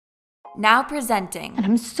Now presenting. And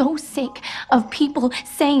I'm so sick of people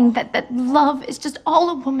saying that love is just all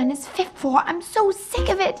a woman is fit for. I'm so sick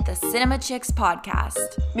of it. The Cinema Chicks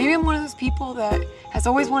podcast. Maybe I'm one of those people that has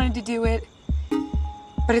always wanted to do it,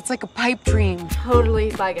 but it's like a pipe dream.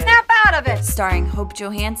 Totally like it. Snap out of it! Starring Hope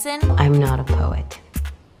Johansson. I'm not a poet.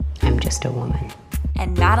 I'm just a woman.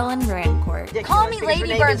 And Madeline Rancourt. Call me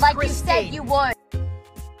Ladybird like you said you would.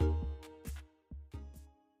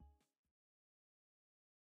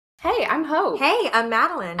 Hey, I'm Hope. Hey, I'm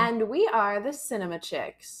Madeline. And we are the Cinema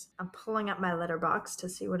Chicks. I'm pulling up my letterbox to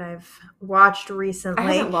see what I've watched recently.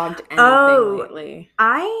 I haven't logged anything lately.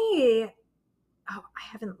 I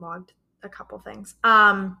haven't logged a couple things.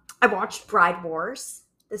 I watched Bride Wars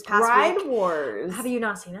this past week. Bride Wars. Have you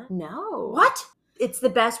not seen it? No. What? It's the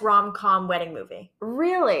best rom-com wedding movie.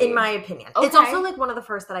 Really? In my opinion. Okay. It's also like one of the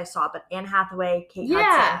first that I saw, but Anne Hathaway, Kate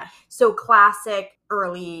Hudson. So classic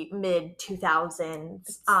early, mid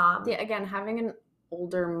 2000s. Again, having an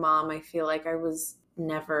older mom, I feel like I was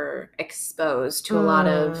never exposed to a lot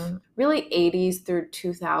of really 80s through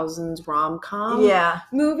 2000s rom-com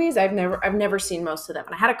movies. I've never seen most of them.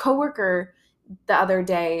 And I had a coworker the other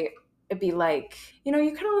day, it'd be like, you kind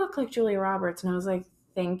of look like Julia Roberts. And I was like,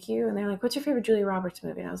 thank you. And they're like, what's your favorite Julia Roberts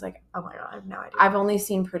movie? And I was like, oh my God, I have no idea. I've only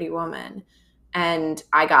seen Pretty Woman. And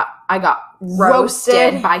I got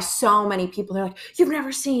roasted by so many people. They're like, you've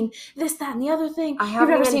never seen this, that, and the other thing. You've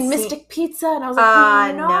never seen Mystic Pizza. And I was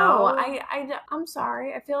like, no. I'm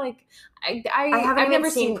sorry. I feel like I've never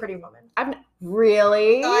seen Pretty Woman.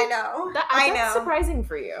 Really? I know. That's surprising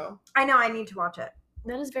for you. I know. I need to watch it.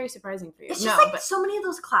 That is very surprising for you. It's just so many of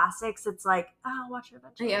those classics. It's like, I'll watch it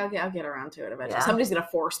eventually. Yeah, I'll get around to it eventually. Yeah. Somebody's gonna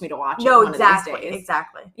force me to watch it. No, one of these days.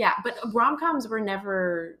 Exactly. Yeah, but rom-coms were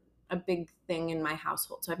never a big thing in my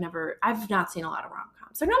household, so I've not seen a lot of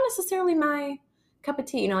rom-coms. They're not necessarily my cup of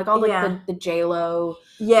tea. Like all the J-Lo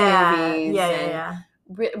movies. Yeah.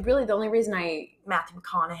 Really, the only reason Matthew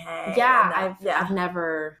McConaughey. Yeah, I've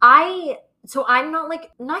never. So I'm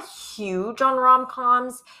not huge on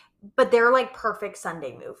rom-coms, but they're like perfect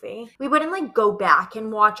Sunday movie. We wouldn't go back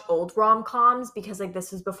and watch old rom-coms because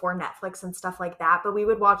this was before Netflix and stuff like that. But we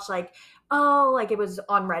would watch it was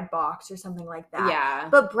on Redbox or something like that. Yeah.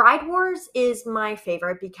 But Bride Wars is my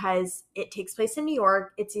favorite because it takes place in New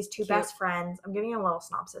York. It's these two best friends. I'm giving you a little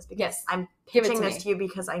synopsis because I'm pitching this to you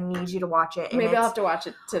because I need you to watch it. Maybe I'll have to watch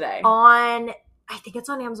it today. I think it's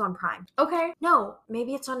on Amazon Prime. Okay. No,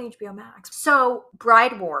 maybe it's on HBO Max. So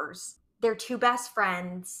Bride Wars, they're two best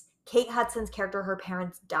friends. Kate Hudson's character, her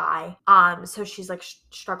parents die. So she's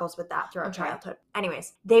struggles with that throughout childhood.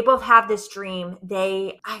 Anyways, they both have this dream.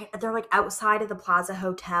 They're outside of the Plaza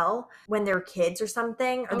Hotel when they're kids or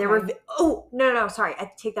something. Or they were, no, sorry.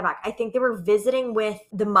 I take that back. I think they were visiting with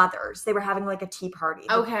the mothers. They were having a tea party.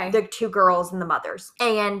 The two girls and the mothers.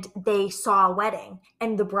 And they saw a wedding.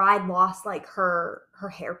 And the bride lost her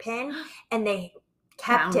hairpin. And they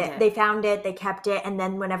kept it. They found it. They kept it. And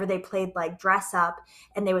then whenever they played dress up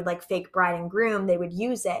and they would fake bride and groom, they would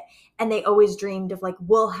use it. And they always dreamed of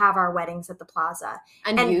we'll have our weddings at the plaza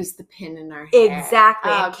and use the pin in our hair.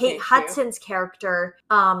 Exactly. And Kate Hudson's character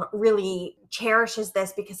really cherishes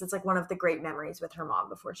this because it's one of the great memories with her mom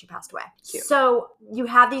before she passed away. Cute. So you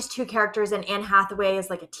have these two characters, and Anne Hathaway is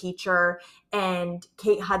a teacher, and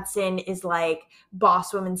Kate Hudson is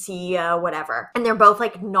boss woman, CEO, whatever. And they're both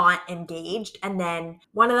not engaged. And then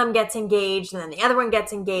one of them gets engaged, and then the other one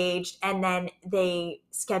gets engaged, and then they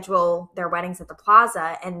schedule their weddings at the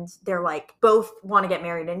plaza, and they're both want to get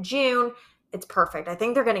married in June. It's perfect. I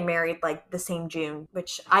think they're getting married the same June,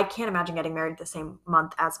 which I can't imagine getting married the same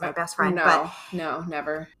month as my best friend. No,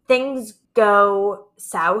 never. Things go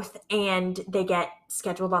south and they get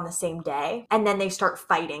scheduled on the same day, and then they start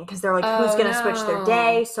fighting because they're who's going to switch their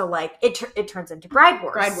day. So it turns into Bride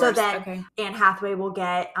Wars. So then Anne Hathaway will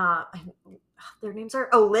get their names are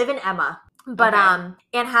Liv and Emma. But Anne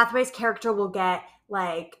Hathaway's character will get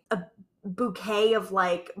a bouquet of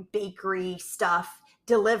bakery stuff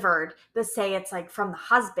delivered, but say it's from the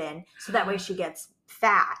husband, so that way she gets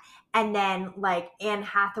fat. And then Anne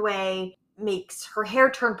Hathaway makes her hair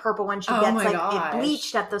turn purple when she gets it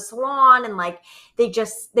bleached at the salon, and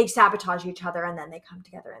they sabotage each other, and then they come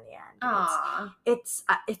together in the end.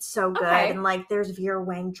 It's so good. And there's Vera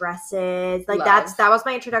Wang dresses. That was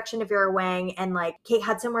my introduction to Vera Wang. And Kate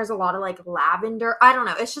Hudson wears a lot of lavender. I don't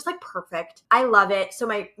know, it's just perfect. I love it. So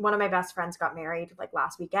one of my best friends got married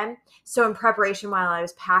last weekend, so in preparation while I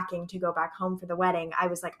was packing to go back home for the wedding, I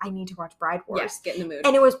was I need to watch Bride Wars. Yes, get in the mood.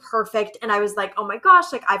 And it was perfect. And I was oh my gosh,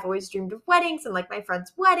 I've always dreamed of weddings and like my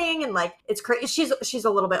friend's wedding and like it's crazy. She's a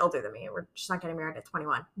little bit older than me. She's not getting married at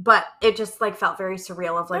 21, but it just like felt very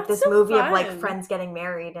surreal of like this movie of like friends getting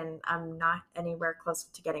married, and I'm not anywhere close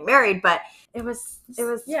to getting married, but it was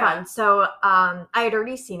fun. So I had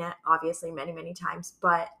already seen it obviously many times,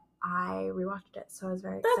 but I rewatched it, so I was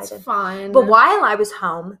very excited. That's fun. But while I was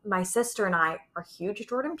home, my sister and I are huge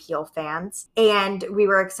Jordan Peele fans, and we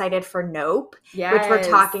were excited for Nope, which we're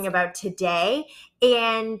talking about today.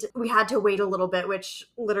 And we had to wait a little bit, which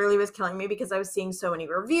literally was killing me because I was seeing so many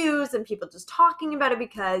reviews and people just talking about it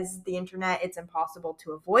because the internet, it's impossible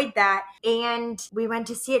to avoid that. And we went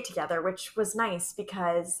to see it together, which was nice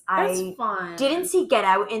because I didn't see Get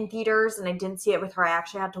Out in theaters and I didn't see it with her. I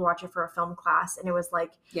actually had to watch it for a film class, and it was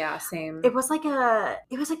like, yeah, same. It was like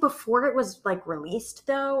before it was like released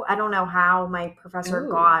though. I don't know how my professor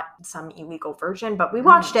got some illegal version, but we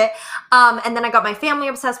watched it. And then I got my family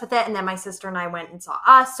obsessed with it, and then my sister and I went and saw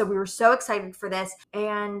Us. So we were so excited for this,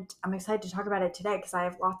 and I'm excited to talk about it today because I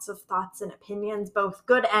have lots of thoughts and opinions, both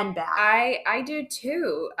good and bad. I do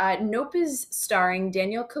too. Nope is starring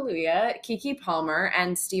Daniel Kaluuya, Keke Palmer,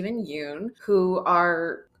 and Steven Yeun, who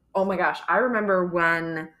are, oh my gosh, I remember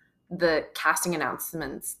when the casting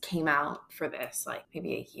announcements came out for this, like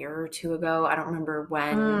maybe a year or two ago. I don't remember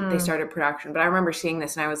when they started production, but I remember seeing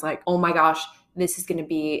this and I was like, oh my gosh, this is going to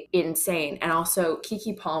be insane. And also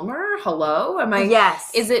Keke Palmer, hello?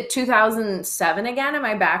 Yes. Is it 2007 again? Am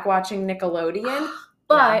I back watching Nickelodeon?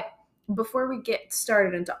 But before we get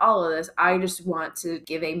started into all of this, I just want to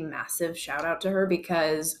give a massive shout out to her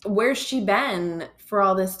because where's she been for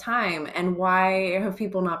all this time, and why have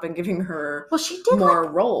people not been giving her more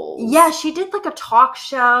roles? Yeah, she did like a talk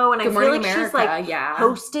show, and Good I feel Morning like America, she's like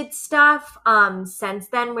hosted stuff since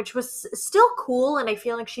then, which was still cool, and I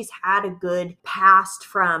feel like she's had a good past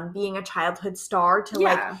from being a childhood star to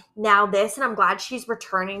like now this, and I'm glad she's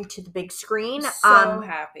returning to the big screen. So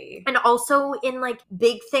happy. And also in like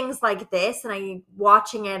big things like this, and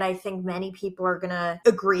watching it, I think many people are gonna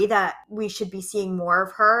agree that we should be seeing more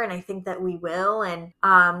of her, and I think that we will, and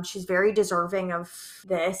she's very deserving of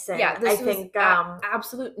this, and this I think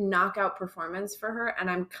absolute knockout performance for her, and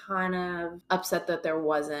I'm kind of upset that there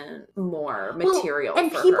wasn't more material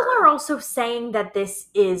and for people her. are also saying that this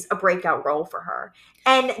is a breakout role for her,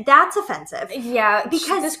 and that's offensive. Yeah,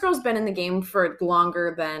 because this girl's been in the game for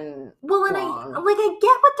longer than long. I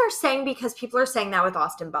get what they're saying, because people are saying that with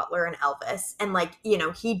Austin Butler and Elvis, and like, you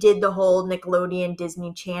know, he did the whole Nickelodeon,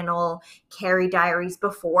 Disney Channel, Carrie Diaries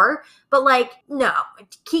before, but like, no,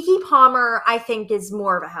 Keke Palmer, I think, is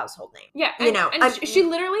more of a household name. Yeah, she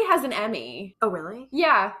literally has an Emmy. Oh, really?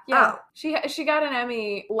 Yeah. Oh. She got an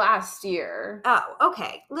Emmy last year. Oh,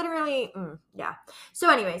 okay. Literally, yeah. So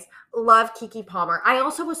anyways, love Keke Palmer. I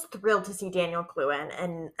also was thrilled to see Daniel Kaluuya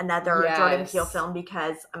in another Jordan Peele film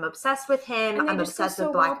because I'm obsessed with him. I'm obsessed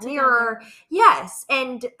with Black Mirror. Yes.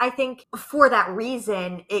 And I think for that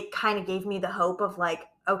reason, it kind of gave me the hope of like,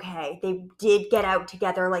 okay, they did Get Out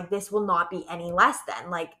together. Like, this will not be any less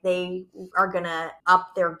than. Like, they are going to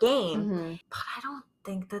up their game. Mm-hmm. But I don't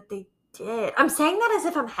think that they did. I'm saying that as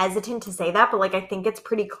if I'm hesitant to say that, but like, I think it's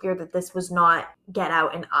pretty clear that this was not Get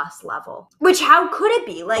Out and Us level. Which, how could it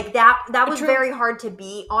be? Like, that was very hard to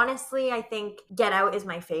beat. Honestly, I think Get Out is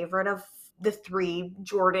my favorite of the 3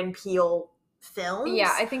 Jordan Peele films.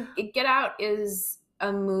 Yeah, I think Get Out is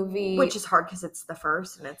a movie, which is hard because it's the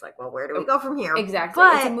first, and it's like, well, where do we go from here? Exactly.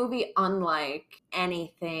 But it's a movie unlike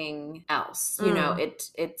anything else. You know,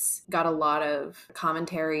 it's got a lot of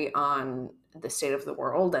commentary on the state of the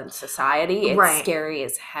world and society. It's scary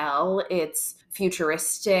as hell. It's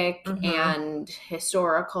futuristic and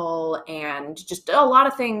historical and just a lot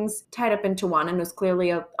of things tied up into one, and it was clearly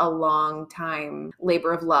a long time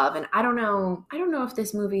labor of love. And I don't know if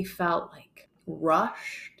this movie felt like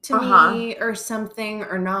rushed to me or something,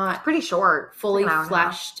 or not. It's pretty short, fully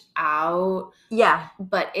fleshed out. Yeah,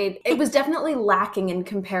 but it was definitely lacking in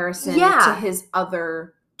comparison to his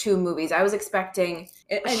other 2 movies. I was expecting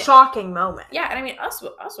a shocking moment. Yeah, and I mean, Us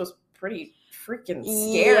was pretty freaking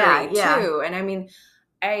scary too. And I mean,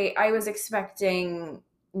 I was expecting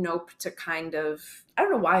Nope to kind of, I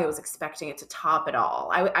don't know why I was expecting it to top it all.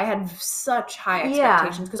 I had such high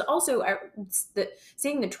expectations because also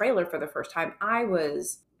seeing the trailer for the first time, I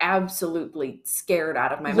was absolutely scared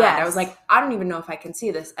out of my mind. I was like, I don't even know if I can see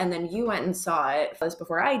this. And then you went and saw it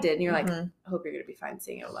before I did, and you're like, I hope you're gonna be fine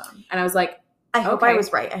seeing it alone. And I was like, I hope I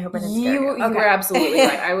was right. I hope I didn't scare you. You were absolutely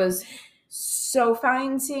right. I was so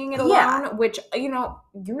fine seeing it alone, which, you know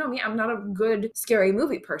me, I'm not a good scary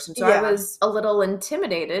movie person. So I was a little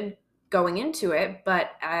intimidated going into it,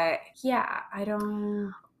 but I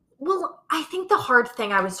don't. Well, I think the hard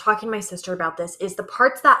thing, I was talking to my sister about this, is the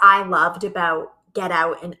parts that I loved about Get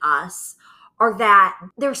Out and Us are that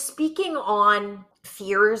they're speaking on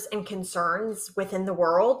fears and concerns within the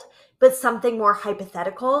world, but something more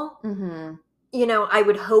hypothetical. Mm-hmm. You know, I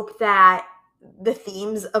would hope that the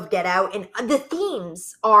themes of Get Out, and the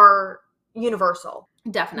themes are universal.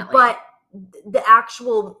 Definitely. But the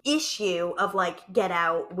actual issue of like Get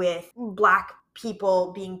Out with Black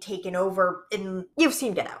people being taken over, and you've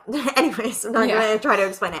seen Get Out. Anyways, I'm not going to try to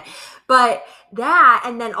explain it. But that,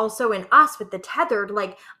 and then also in Us with the tethered,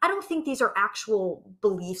 like, I don't think these are actual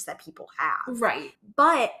beliefs that people have. Right.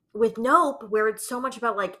 But with Nope, where it's so much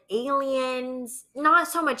about like aliens, not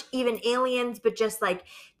so much even aliens, but just like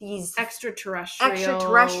these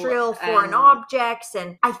extraterrestrial foreign objects.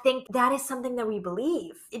 And I think that is something that we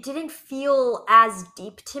believe. It didn't feel as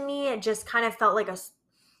deep to me. It just kind of felt like I'm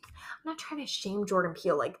not trying to shame Jordan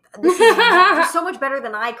Peele. Like, this is so much better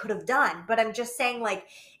than I could have done. But I'm just saying, like,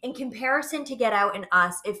 in comparison to Get Out and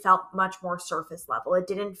Us, it felt much more surface level. It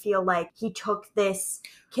didn't feel like he took this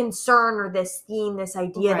concern or this theme, this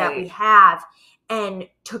idea that we have, and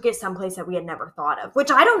took it someplace that we had never thought of. Which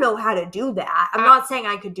I don't know how to do that. I'm not saying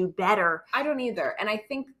I could do better. I don't either. And I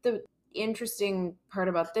think the interesting part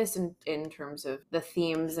about this in terms of the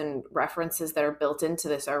themes and references that are built into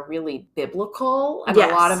this are really biblical, and a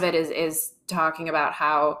lot of it is talking about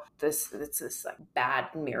how it's this like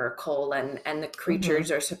bad miracle, and the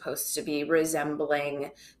creatures are supposed to be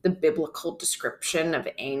resembling the biblical description of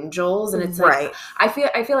angels, and it's like I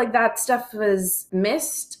feel like that stuff was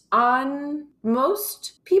missed on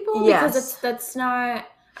most people because that's not.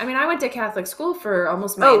 I mean, I went to Catholic school for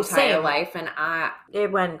almost my entire life, and I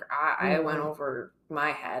went over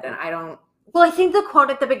my head, and I don't. Well, I think the quote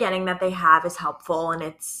at the beginning that they have is helpful, and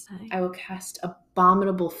it's, I will cast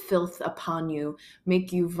abominable filth upon you,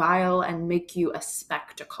 make you vile, and make you a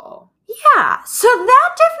spectacle. Yeah, so that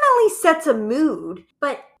definitely sets a mood,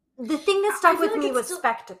 but the thing that stuck with me was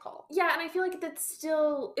spectacle. Yeah, and I feel like that's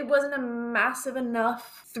still, it wasn't a massive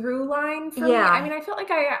enough through line for me. I mean, I felt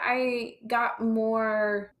like I got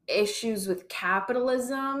more issues with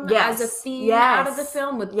capitalism as a theme out of the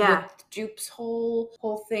film, with Jupe's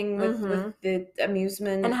whole thing with the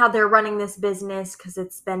amusement. And how they're running this business because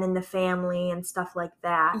it's been in the family and stuff like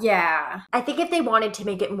that. Yeah. I think if they wanted to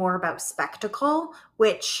make it more about spectacle,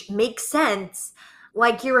 which makes sense,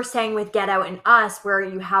 like you were saying with Get Out and Us, where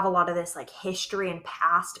you have a lot of this like history and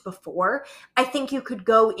past before, I think you could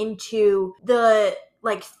go into the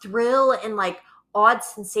like thrill and like odd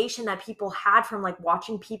sensation that people had from like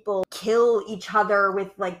watching people kill each other with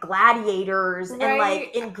like gladiators and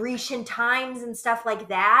like in Grecian times and stuff like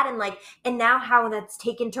that, and like, and now how that's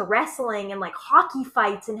taken to wrestling and like hockey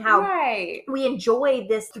fights, and how we enjoy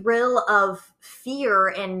this thrill of fear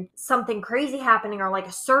and something crazy happening, or like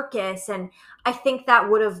a circus. And I think that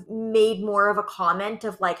would have made more of a comment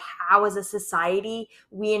of like how as a society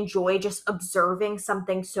we enjoy just observing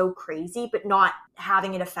something so crazy but not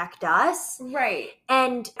having it affect us. Right.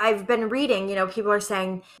 And I've been reading, you know, people are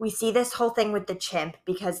saying we see this whole thing with the chimp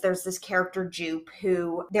because there's this character Jupe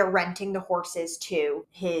who they're renting the horses to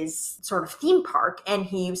his sort of theme park, and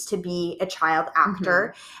he used to be a child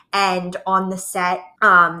actor. And on the set,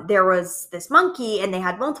 there was this monkey, and they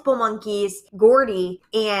had multiple monkeys, Gordy,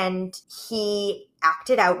 and he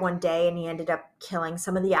acted out one day and he ended up killing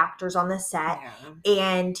some of the actors on the set.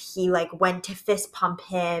 And he like went to fist pump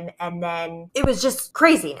him, and then it was just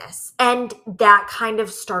craziness. And that kind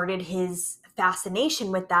of started his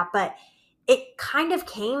fascination with that, but it kind of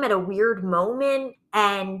came at a weird moment,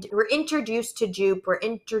 and we're introduced to Jupe, we're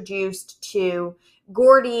introduced to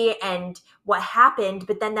Gordy and what happened,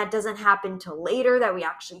 but then that doesn't happen till later that we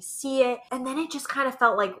actually see it. And then it just kind of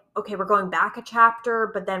felt like, okay, we're going back a chapter,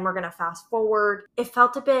 but then we're going to fast forward. It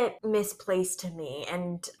felt a bit misplaced to me,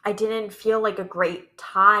 and I didn't feel like a great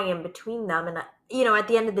tie in between them. And you know, at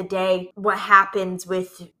the end of the day, what happens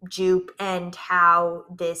with Jupe and how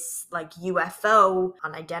this like UFO,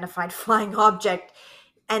 unidentified flying object,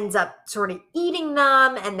 ends up sort of eating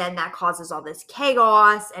them, and then that causes all this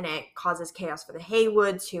chaos, and it causes chaos for the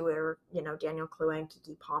Haywoods, who are, you know, Daniel Kaluuya and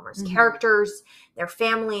Keke Palmer's characters, their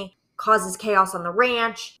family, causes chaos on the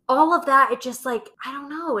ranch. All of that, it just like, I don't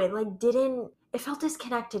know, it like didn't, it felt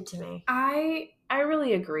disconnected to me. I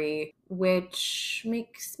really agree, which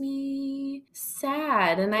makes me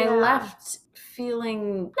sad, and I left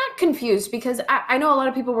feeling not confused, because I know a lot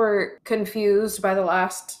of people were confused by the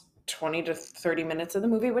last 20 to 30 minutes of the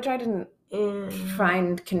movie, which I didn't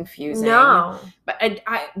find confusing. No. But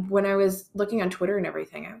I when I was looking on Twitter and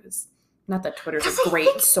everything, I was not that Twitter's a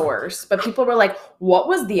great source, but people were like, what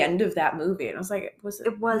was the end of that movie? And I was like, it was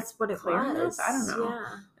what it was. I don't know. Yeah.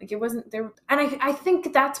 Like, it wasn't there. And I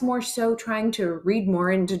think that's more so trying to read more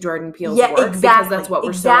into Jordan Peele's work because that's what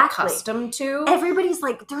we're so accustomed to. Everybody's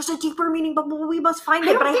like, there's a deeper meaning, but we must find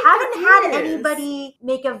it. But I haven't had anybody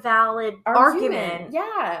make a valid argument.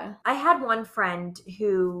 Yeah. I had one friend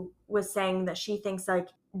who was saying that she thinks like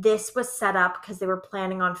this was set up because they were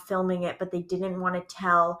planning on filming it, but they didn't want to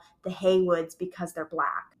tell the Haywoods because they're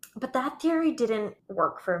Black. But that theory didn't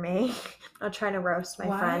work for me. I'm not trying to roast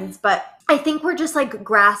my friends, but I think we're just like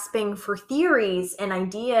grasping for theories and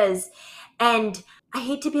ideas. And I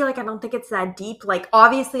hate to be like, I don't think it's that deep. Like,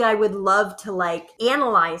 obviously I would love to like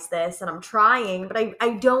analyze this and I'm trying, but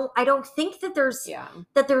I don't think that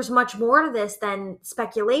there's much more to this than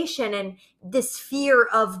speculation and this fear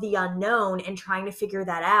of the unknown and trying to figure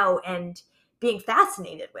that out and being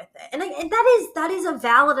fascinated with it. And that is a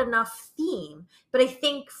valid enough theme. But I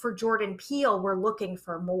think for Jordan Peele, we're looking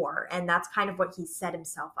for more. And that's kind of what he set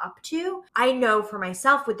himself up to. I know for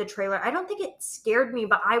myself with the trailer, I don't think it scared me,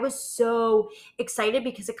 but I was so excited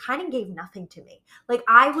because it kind of gave nothing to me. Like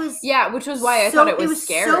I was... Yeah, which was why I thought it was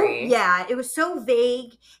scary. It was so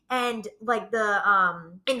vague. And like the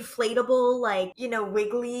inflatable, like, you know,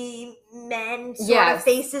 wiggly men sort of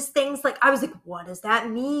faces things. Like I was like, what does that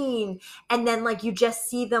mean? And then like you just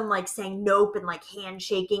see them like saying nope and like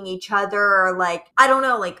handshaking each other or like, I don't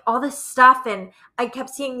know, like all this stuff. And I kept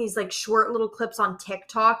seeing these like short little clips on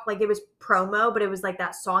TikTok. Like it was promo, but it was like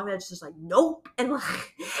that song that's just like nope. And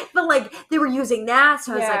like, but like they were using that.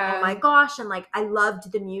 So I was like, oh my gosh. And like I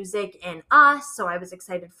loved the music in Us. So I was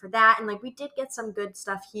excited for that. And like we did get some good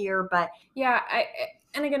stuff here, but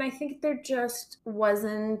and again, I think there just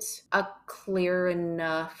wasn't a clear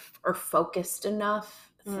enough or focused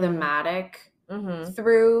enough thematic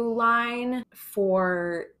through line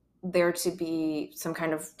for there to be some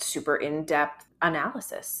kind of super in-depth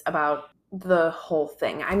analysis about the whole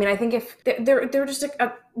thing. I mean, I think if there were just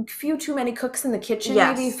a few too many cooks in the kitchen,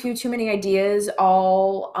 maybe a few too many ideas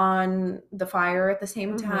all on the fire at the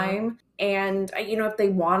same time. And, you know, if they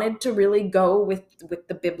wanted to really go with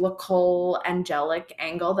the biblical angelic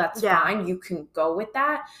angle, that's fine. You can go with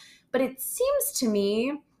that. But it seems to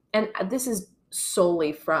me, and this is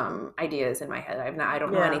solely from ideas in my head. I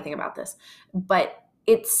don't know anything about this, but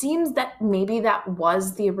it seems that maybe that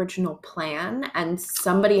was the original plan and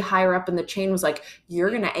somebody higher up in the chain was like, you're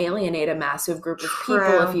going to alienate a massive group of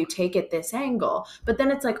people if you take it this angle. But then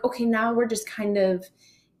it's like, okay, now we're just kind of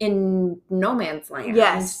in no man's land.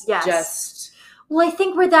 Yes. Well, I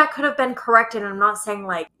think where that could have been corrected, and I'm not saying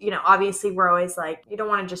like, you know, obviously we're always like, you don't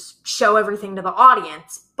want to just show everything to the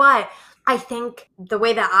audience, but I think the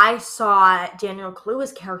way that I saw Daniel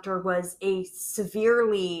Kaluuya's character was a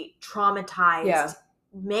severely traumatized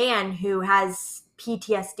man who has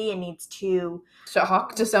PTSD and needs to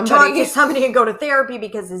talk to somebody and go to therapy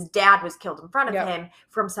because his dad was killed in front of him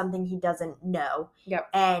from something he doesn't know.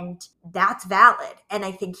 And that's valid. And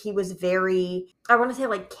I think he was very, I want to say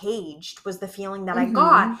like caged was the feeling that I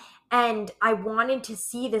got. And I wanted to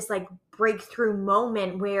see this like breakthrough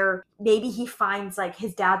moment where maybe he finds like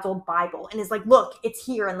his dad's old Bible and is like, look, it's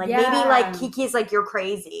here. And like maybe like Kiki's like, you're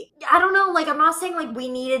crazy. I don't know. Like I'm not saying like we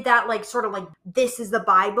needed that like sort of like this is the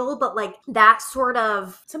Bible, but like that sort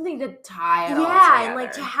of something to tie it all together. And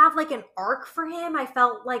like to have like an arc for him. I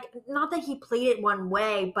felt like not that he played it one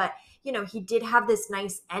way, but you know, he did have this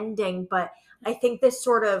nice ending, but I think this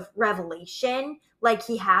sort of revelation like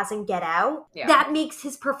he has in Get Out, that makes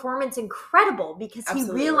his performance incredible because he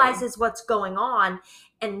realizes what's going on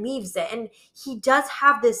and leaves it. And he does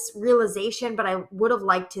have this realization, but I would have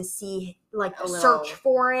liked to see like a search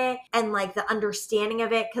for it and like the understanding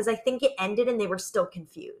of it because I think it ended and they were still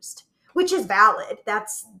confused. Which is valid.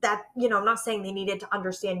 That's, you know, I'm not saying they needed to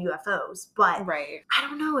understand UFOs, but I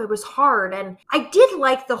don't know, it was hard. And I did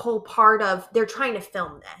like the whole part of they're trying to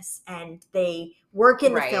film this and they work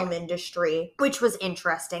in the film industry, which was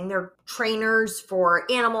interesting. They're trainers for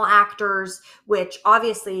animal actors, which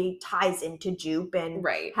obviously ties into Jupe and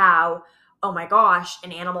how, oh my gosh,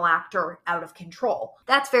 an animal actor out of control.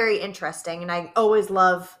 That's very interesting. And I always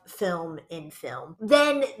love film in film.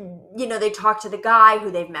 Then, you know, they talk to the guy who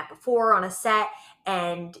they've met before on a set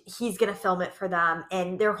and he's going to film it for them.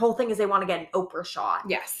 And their whole thing is they want to get an Oprah shot.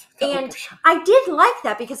 Yes. And I did like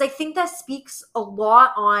that because I think that speaks a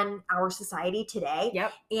lot on our society today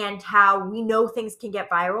and how we know things can get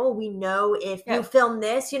viral. We know if you film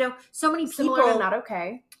this, you know, so many people. Similar to Not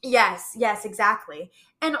Okay. Yes, exactly.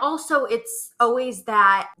 And also, it's always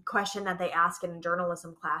that question that they ask in a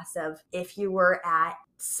journalism class of, if you were at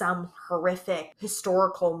some horrific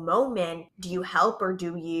historical moment, do you help or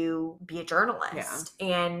do you be a journalist? Yeah.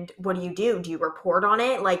 And what do? Do you report on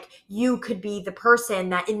it? Like, you could be the person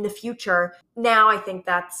that in the future, now I think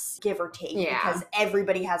that's give or take because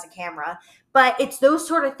everybody has a camera. But it's those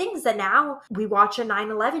sort of things that now we watch a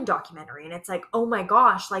 9/11 documentary and it's like, oh my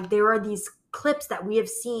gosh, like there are these clips that we have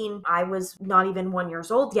seen. I was not even 1 year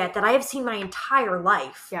old yet, that I have seen my entire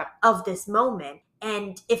life of this moment.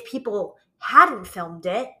 And if people hadn't filmed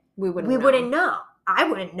it, we wouldn't know. I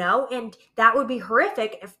wouldn't know. And that would be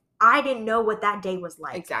horrific if I didn't know what that day was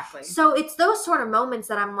like. Exactly. So it's those sort of moments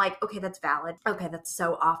that I'm like, okay, that's valid. Okay, that's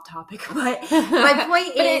so off topic. But my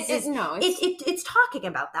point it's talking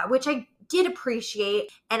about that, which I did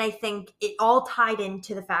appreciate. And I think it all tied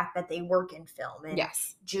into the fact that they work in film. And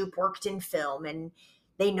Jupe worked in film, and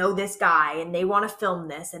they know this guy and they want to film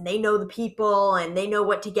this, and they know the people and they know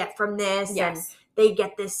what to get from this. And they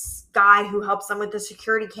get this guy who helps them with the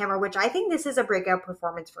security camera, which I think this is a breakout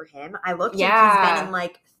performance for him. I looked and he's been in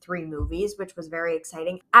like 3 movies, which was very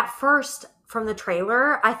exciting. At first, from the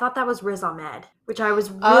trailer, I thought that was Riz Ahmed, which I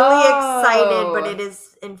was really excited, but it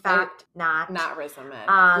is in fact not. Not Riz Ahmed.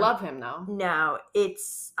 Love him though. No,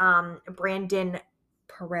 it's Brandon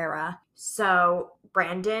Pereira. So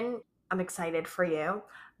Brandon, I'm excited for you.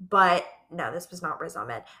 But no, this was not Riz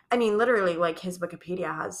Ahmed. I mean, literally, like, his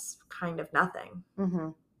Wikipedia has kind of nothing. Mm-hmm.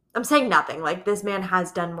 I'm saying nothing. Like, this man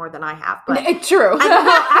has done more than I have. But true. I mean,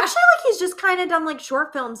 well, actually, like, he's just kind of done, like,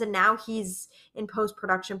 short films, and now he's in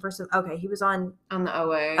post-production for some... Okay, he was on the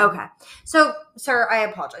OA. Okay. So, sir, I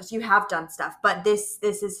apologize. You have done stuff, but this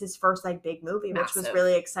is his first, like, big movie, which was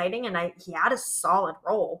really exciting, and he had a solid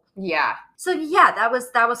role. Yeah. So, yeah, that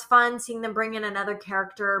was fun, seeing them bring in another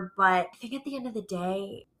character, but I think at the end of the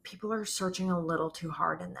day, people are searching a little too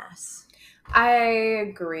hard in this. I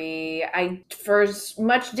agree. For as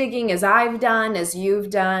much digging as I've done, as you've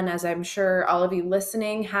done, as I'm sure all of you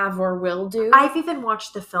listening have or will do. I've even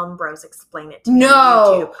watched the Film Bros explain it to me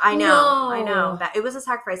on YouTube. I know. That it was a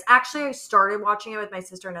sacrifice. Actually, I started watching it with my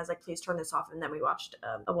sister and I was like, please turn this off. And then we watched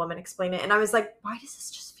a woman explain it. And I was like, why does this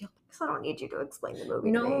just feel... Because I don't need you to explain the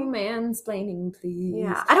movie to me. No mansplaining, please.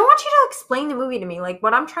 Yeah. I don't want you to explain the movie to me. Like,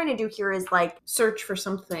 what I'm trying to do here is like... search for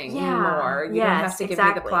something more. You don't have to give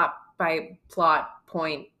me the plot by plot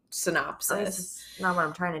point synopsis. That's not what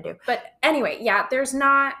I'm trying to do. But anyway, there's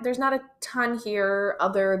not a ton here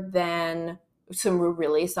other than some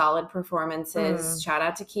really solid performances. Shout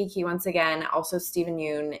out to Kiki once again. Also, Steven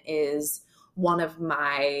Yeun is one of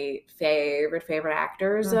my favorite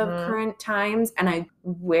actors of current times, and I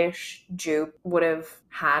wish Jupe would have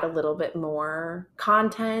had a little bit more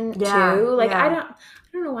content too. Like I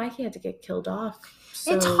don't know why he had to get killed off.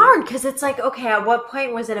 So. It's hard because it's like, okay, at what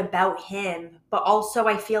point was it about him? But also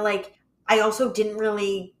I feel like I also didn't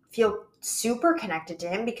really feel super connected to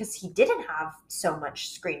him because he didn't have so much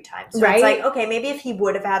screen time. So it's like, okay, maybe if he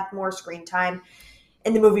would have had more screen time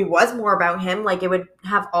and the movie was more about him, like it would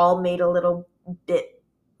have all made a little bit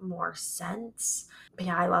more sense. But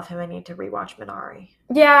yeah, I love him. I need to rewatch Minari.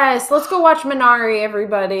 Yes, let's go watch Minari,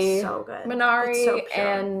 everybody. So good. Minari so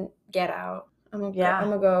and Get Out. I'm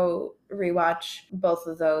gonna go rewatch both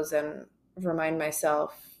of those and remind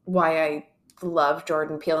myself why I love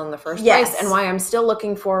Jordan Peele in the first place and why I'm still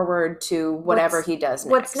looking forward to whatever he does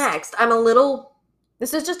next. What's next? I'm a little...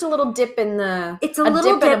 This is just a little dip in the... It's a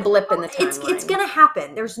little dip and a blip in the timeline. It's going to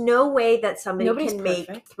happen. There's no way that somebody can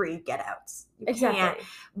make 3 Get Outs. You can't.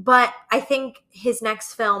 But I think his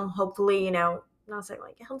next film, hopefully, I'm not saying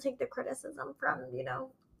like he'll take the criticism from,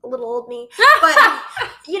 little old me. But,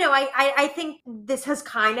 I think this has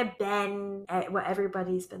kind of been what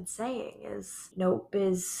everybody's been saying is Nope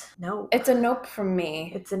is Nope. It's a nope from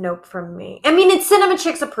me. It's a nope from me. I mean, it's Cinema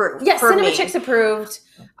Chicks approved. Yes, Cinema Chicks approved.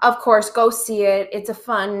 Of course, go see it. It's a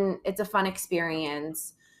fun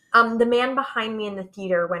experience. The man behind me in the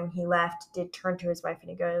theater when he left did turn to his wife and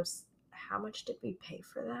he goes, how much did we pay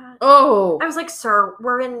for that? Oh. I was like, sir,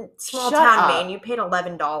 we're in small town Maine. You paid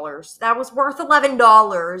 $11. That was worth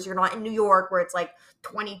 $11. You're not in New York where it's like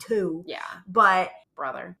 22. Yeah. But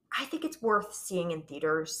brother, I think it's worth seeing in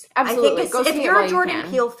theaters. Absolutely. I think if you're a Jordan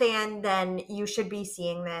Peele fan, then you should be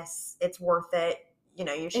seeing this. It's worth it.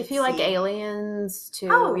 You should. If you like Aliens too.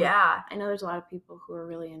 Oh yeah. I know there's a lot of people who are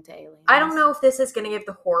really into Aliens. I don't know if this is going to give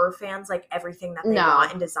the horror fans like everything that they want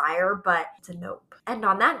and desire, but it's a nope. And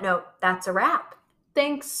on that note, that's a wrap.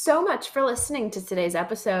 Thanks so much for listening to today's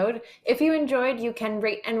episode. If you enjoyed, you can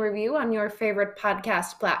rate and review on your favorite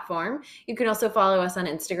podcast platform. You can also follow us on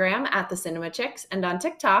Instagram @The Cinema Chicks and on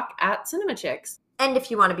TikTok @Cinema Chicks. And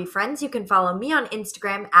if you want to be friends, you can follow me on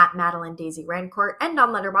Instagram at Madeline Daisy Rancourt and on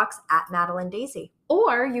Letterboxd at Madeline Daisy.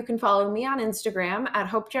 Or you can follow me on Instagram at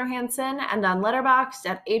Hope Johansson and on Letterboxd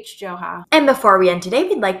at HJoha. And before we end today,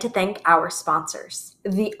 we'd like to thank our sponsors.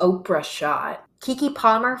 The Oprah Shot. Kiki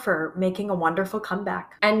Palmer for making a wonderful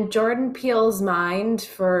comeback. And Jordan Peele's Mind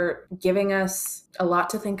for giving us a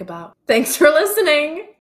lot to think about. Thanks for listening.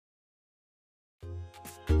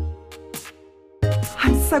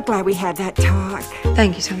 I'm so glad we had that talk.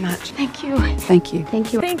 Thank you so much. Thank you. Thank you.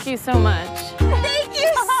 Thank you. Thank you so much.